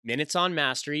Minutes on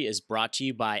Mastery is brought to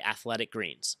you by Athletic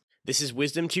Greens. This is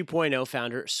Wisdom 2.0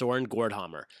 founder Soren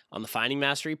Gordhamer on the Finding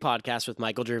Mastery podcast with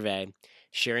Michael Gervais,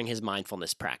 sharing his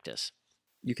mindfulness practice.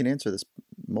 You can answer this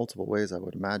multiple ways, I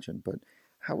would imagine, but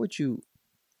how would you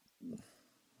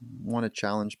want to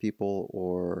challenge people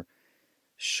or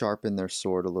sharpen their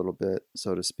sword a little bit,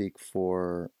 so to speak,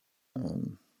 for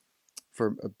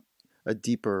a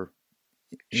deeper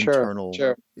internal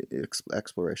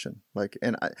exploration? Like,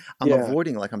 and I'm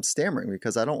avoiding, like, I'm stammering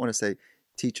because I don't want to say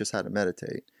teach us how to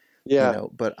meditate.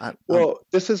 But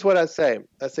this is what I say.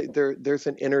 I say there's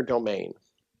an inner domain,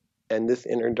 and this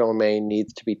inner domain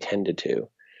needs to be tended to,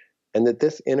 and that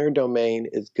this inner domain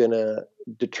is going to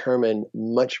determine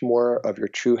much more of your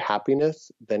true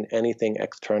happiness than anything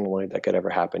externally that could ever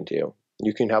happen to you.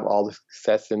 You can have all the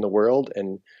success in the world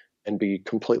and be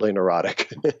completely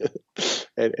neurotic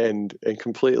and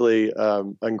completely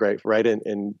ungrateful, right?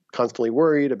 And constantly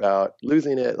worried about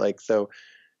losing it. So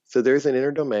there's an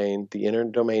inner domain. The inner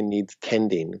domain needs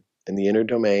tending, and the inner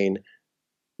domain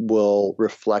will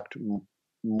reflect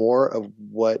more of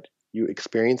what you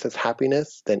experience as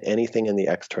happiness than anything in the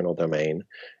external domain.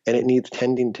 And it needs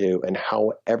tending to, and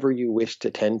however you wish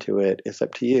to tend to it is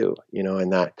up to you,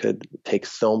 and that could take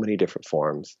so many different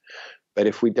forms. But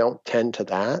if we don't tend to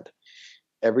that,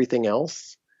 everything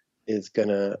else is going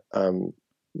to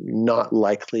not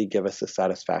likely give us the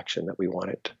satisfaction that we want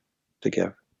it to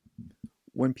give.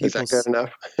 When people, is that good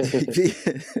enough?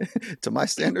 To my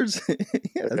standards,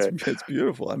 yeah, okay. It's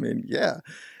beautiful. I mean, yeah,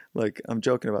 like, I'm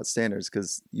joking about standards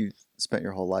because you spent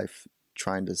your whole life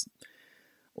trying to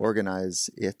organize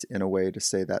it in a way to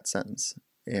say that sentence,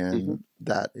 and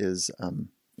that is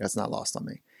that's not lost on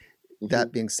me.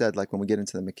 That being said, like, when we get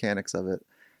into the mechanics of it,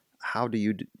 how do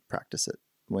you practice it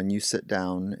when you sit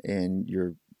down and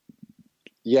you're?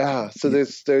 Yeah, so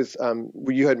there's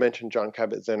you had mentioned Jon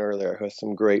Kabat-Zinn earlier, who has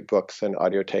some great books and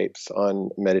audio tapes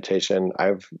on meditation.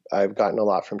 I've gotten a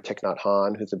lot from Thich Nhat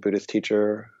Hanh, who's a Buddhist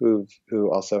teacher who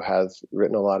also has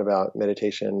written a lot about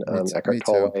meditation. Eckhart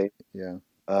Tolle. Yeah.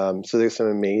 So there's some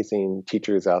amazing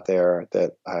teachers out there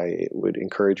that I would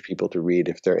encourage people to read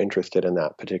if they're interested in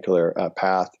that particular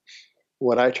path.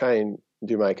 What I try and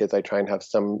do, Mike, is I try and have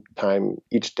some time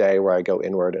each day where I go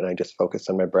inward and I just focus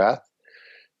on my breath.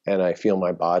 And I feel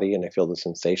my body and I feel the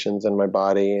sensations in my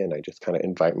body, and I just kind of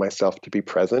invite myself to be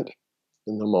present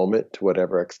in the moment to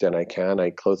whatever extent I can. I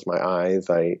close my eyes.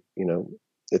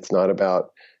 It's not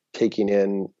about taking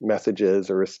in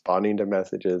messages or responding to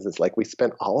messages. It's like we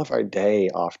spend all of our day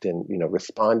often,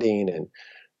 responding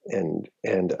and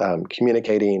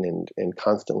communicating and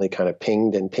constantly kind of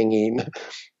pinged and pinging.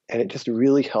 And it just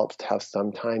really helps to have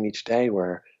some time each day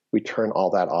where we turn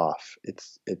all that off.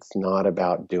 It's not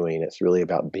about doing, it's really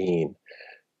about being.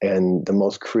 And the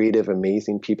most creative,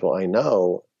 amazing people I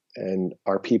know and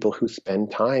are people who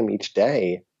spend time each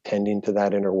day tending to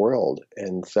that inner world.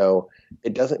 And so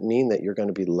it doesn't mean that you're going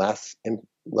to be less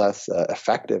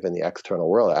effective in the external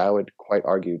world. I would quite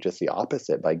argue just the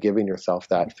opposite. By giving yourself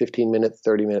that 15 minutes,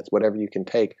 30 minutes, whatever you can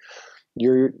take,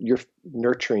 you're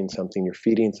nurturing something, you're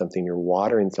feeding something, you're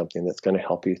watering something that's going to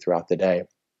help you throughout the day.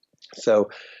 So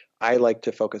I like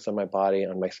to focus on my body,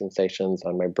 on my sensations,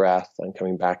 on my breath, on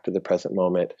coming back to the present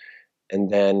moment. And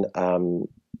then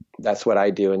that's what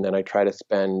I do. And then I try to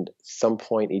spend some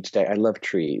point each day. I love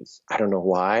trees. I don't know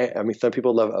why. I mean, some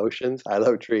people love oceans. I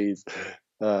love trees.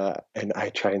 And I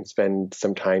try and spend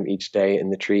some time each day in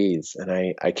the trees.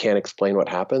 And I can't explain what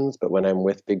happens, but when I'm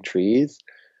with big trees,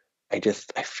 I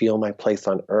feel my place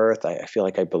on earth. I feel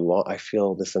like I belong. I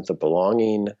feel the sense of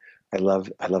belonging. I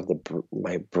love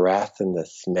my breath and the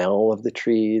smell of the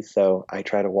trees. So I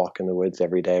try to walk in the woods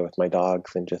every day with my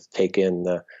dogs and just take in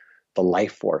the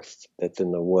life force that's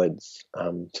in the woods.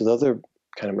 So those are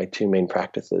kind of my two main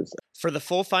practices. For the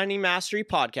full Finding Mastery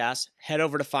podcast, head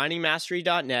over to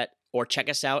findingmastery.net or check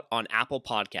us out on Apple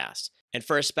Podcasts. And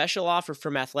for a special offer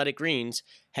from Athletic Greens,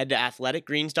 head to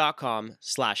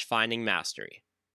athleticgreens.com/findingmastery.